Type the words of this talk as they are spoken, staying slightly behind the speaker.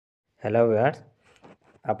Hello viewers,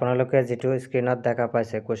 আপোনালোকে যেটো স্ক্ৰিনত দেখা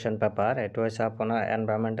পাইছে কোৱেশ্চন পেপাৰ এটো হৈছে আপোনাৰ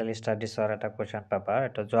এনভাইৰনমেন্টাল ষ্টাডিজৰ এটা কোৱেশ্চন পেপাৰ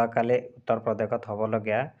এটো যোৱাকালি উত্তৰ প্ৰদেশত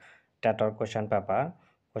হ'বলগীয়া টেটৰ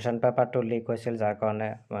কোৱেশ্চন পেপাৰটো লিক হৈছিল যাৰ কাৰণে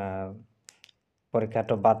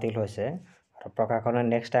পৰীক্ষাটো বাতিল হৈছে আৰু প্ৰশাসনে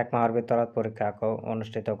নেক্সট এক মাহৰ ভিতৰত পৰীক্ষা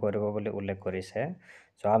অনুষ্ঠিত কৰিব বুলি উল্লেখ কৰিছে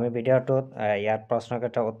সো আমি ভিডিঅ'টোত ইয়াৰ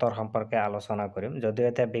প্ৰশ্নকেইটাৰ উত্তৰ সম্পৰ্কে আলোচনা কৰিম যদিও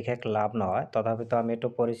এটা বিশেষ লাভ নহয় তথাপিতো আমি এটো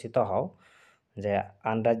পৰিচিত হওঁ যে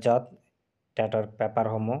আন্দাজত টেটৰ পেপাৰ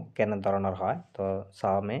সমূহ কেনে ধৰণৰ হয় তো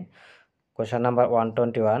চাও আমি question number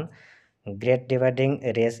 121 great dividing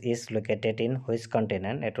raise is located in which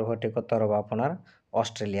continent এটো সঠিক উত্তৰ হ'ব আপোনাৰ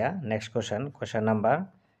Australia next question number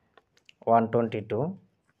 122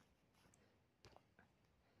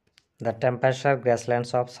 The temperature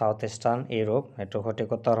grasslands of southeastern Europe এটো সঠিক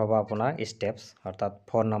উত্তৰ হ'ব আপোনাৰ steppes অৰ্থাৎ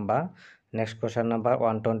 4 number Next question number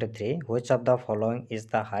 123 which of the following is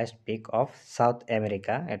the highest peak of South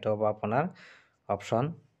America এটো হ'ব আপোনাৰ option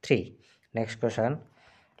 3 Next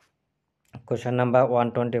question number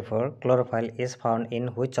 124 chlorophyll is found in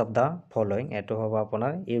which of the following এটো হ'ব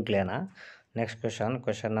আপোনাৰ euglena Next question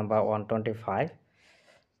number 125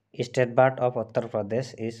 State bird of Uttar Pradesh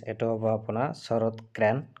is এটো হ'ব আপোনাৰ শৰৎ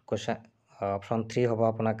ক্ৰান option 3 হ'ব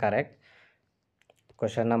আপোনাৰ correct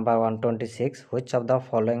Question number 126 which of the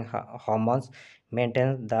following hormones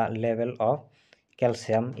maintains the level of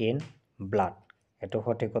calcium in blood এটো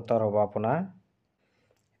সঠিক উত্তৰ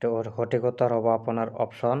হ'ব আপোনাৰ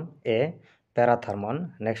option A parathormone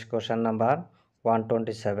Next question number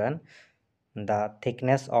 127 the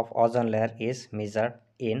thickness of ozone layer is measured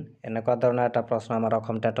in এনেকুৱা ধৰণৰ এটা প্ৰশ্ন আমাৰ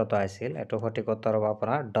অসম টেটত আহিছিল এটো সঠিক উত্তৰ হ'ব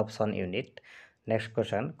আপোনাৰ Dobson unit Next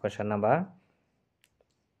question number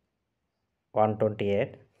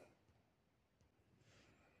 128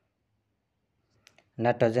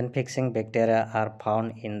 Nitrogen fixing bacteria are found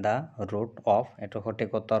in the root of এটো সঠিক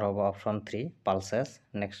উত্তৰ হ'ব option 3 pulses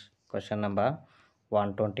Next question number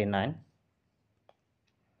 129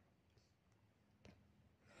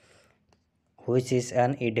 Which is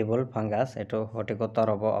an edible fungus এটো সঠিক উত্তৰ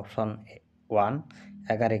হ'ব option 1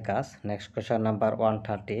 agaricus Next question number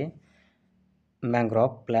 130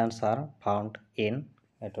 Mangrove plants are found in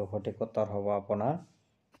এটো সঠিক উত্তৰ হ'ব আপোনাৰ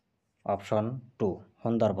option 2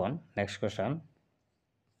 Sundarban Next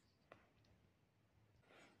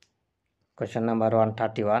Question number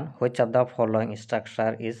 131 Which of the following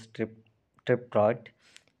structure is triploid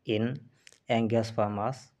in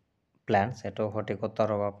angiospermous plants এটো সঠিক উত্তৰ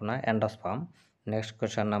হ'ব আপোনাৰ endosperm Next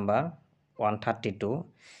question number 132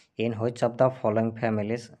 In which of the following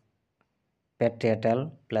families parietal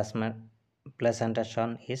placentation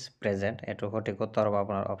is present এটো সঠিক উত্তৰ হ'ব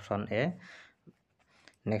আপোনাৰ option A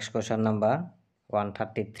Next question number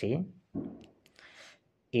 133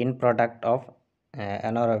 In product of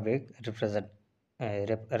anaerobic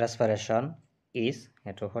respiration is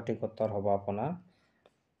এটো সঠিক উত্তৰ হ'ব আপোনাৰ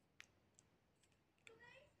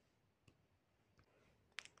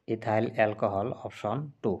ethyl alcohol option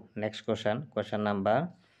 2 Next question number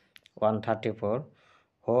 134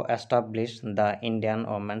 Who established the Indian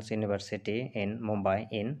Women's University in Mumbai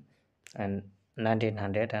in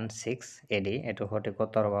 1906 AD এটো সঠিক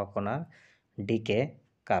উত্তৰ হ'ব আপোনাৰ DK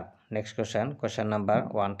Karp Next question number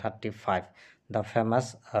 135 The famous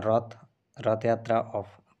Rath Yatra of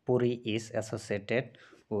Puri is associated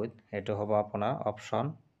with এটো হ'ব আপোনাৰ option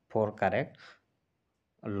 4 correct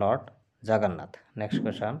Lord Jagannath Next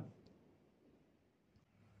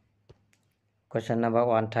Question number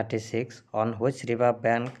 136 On which river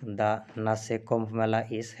bank the Nasik Kumbh Mela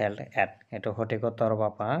is held at এটো সঠিক উত্তৰ হ'ব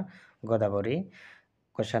আপোনাৰ Godavari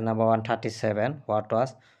Question number 137 What was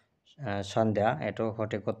Sandhya এটো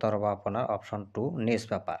সঠিক উত্তৰ হ'ব আপোনাৰ option 2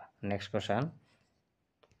 newspaper Next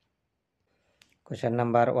Question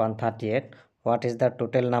number 138 What is the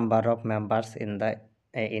total number of members in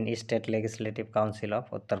State Legislative Council of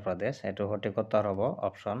Uttar Pradesh এটো সঠিক উত্তৰ হ'ব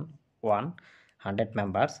option 1 100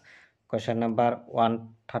 members Question number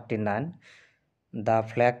 139 The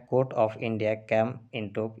flag code of India came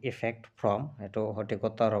into effect from এটো সঠিক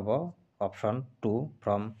উত্তৰ হ'ব option 2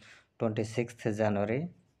 from 26th January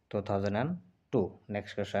 2002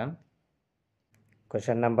 Next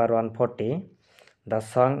Question number 140 The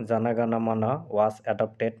song Jana Gana Mana was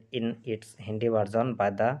adopted in its Hindi version by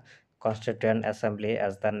the Constituent Assembly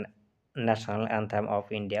as the national anthem of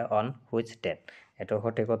India on which date এটো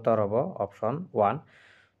সঠিক উত্তৰ হ'ব option 1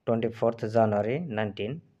 24th January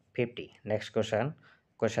 1950 Next question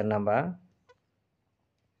number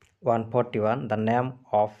 141 The name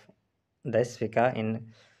of the speaker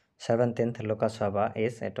in 17th Lok Sabha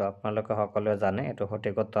is এটো আপোনালোকে সকলোৱে জানে এটো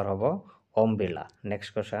সঠিক উত্তৰ হ'ব Om Birla Next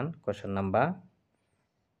question number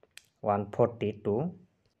 142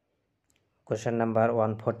 Question number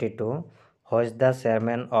 142. Who is the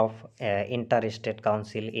chairman of Interstate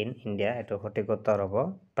Council in India? এটো সঠিক উত্তৰ হ'ব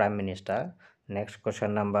Prime Minister. Next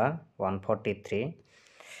question number 143.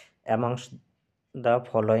 Amongst the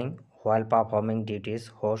following, while performing duties,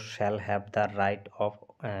 host shall have the right of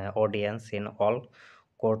audience in all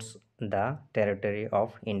courts the territory of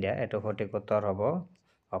India. এটো সঠিক উত্তৰ হ'ব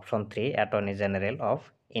Option 3, Attorney General of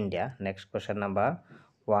India. Next question number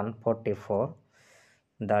 144.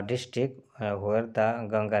 The district where the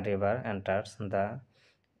Ganga River enters the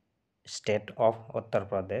state of Uttar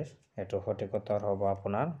Pradesh. এটো সঠিক উত্তৰ হ'ব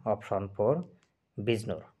আপোনাৰ Option 4,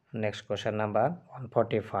 Bijnor. Next question number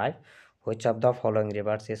 145. Which of the following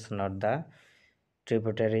rivers is not the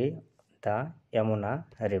tributary the Yamuna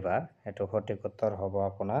River? এটো সঠিক উত্তৰ হ'ব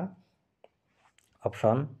আপোনাৰ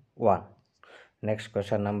Option 1. Next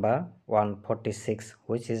question number 146.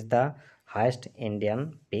 Which is the highest Indian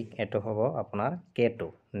peak? এটো হ'ব আপোনাৰ K2.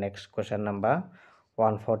 Next question number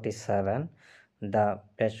 147. The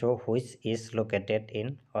plateau which is located in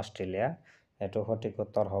Australia. এটো সঠিক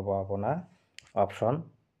উত্তৰ হ'ব আপোনাৰ Option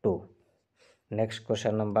 2. Next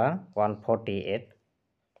question number 148.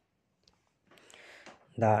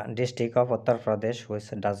 The district of Uttar Pradesh which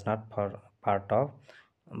does not form part of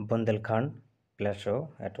Bundelkhand Plateau.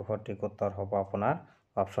 এটো সঠিক উত্তৰ হ'ব আপোনাৰ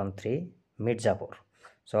Option 3, Mirzapur.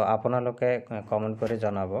 So আপোনালোকে কমেন্ট কৰি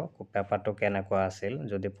জনাব পেপাৰটো কেনেকুৱা আছিল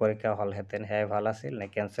যদি পৰীক্ষা হলহেঁতেন হেই ভাল আছিল নে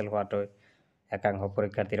কেনসেল হোৱাটো একাংশ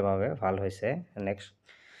পৰীক্ষাৰ্থীৰ বাবে ভাল হৈছে next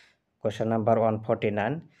question number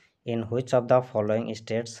 149 in which of the following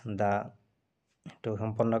states the to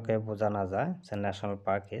সম্পূৰ্ণকৈ বুজা নাযায় যে ন্যাশনাল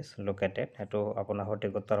পাৰ্ক is located এটো আপোনাৰ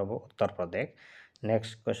সঠিক উত্তৰ হ'ব Uttar Pradesh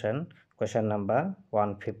next question number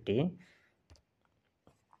 150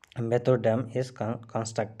 Mettur Dam is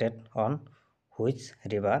constructed on which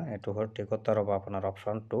river? এটো সঠিক উত্তৰ হ'ব আপোনাৰ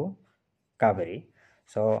Option 2, Kaveri.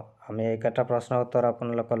 So আমি এইকেইটা প্ৰশ্ন উত্তৰ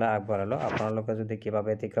আপোনালোকলৈ আগবঢ়ালো আপোনালোকে যদি কিবা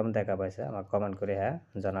ব্যতিক্ৰম দেখা পাইছে আমাক কমেন্ট কৰি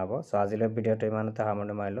জনাব। So আজিলৈ ভিডিঅ'টো ইমানতে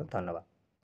সামৰণি মাৰিলো ধন্যবাদ।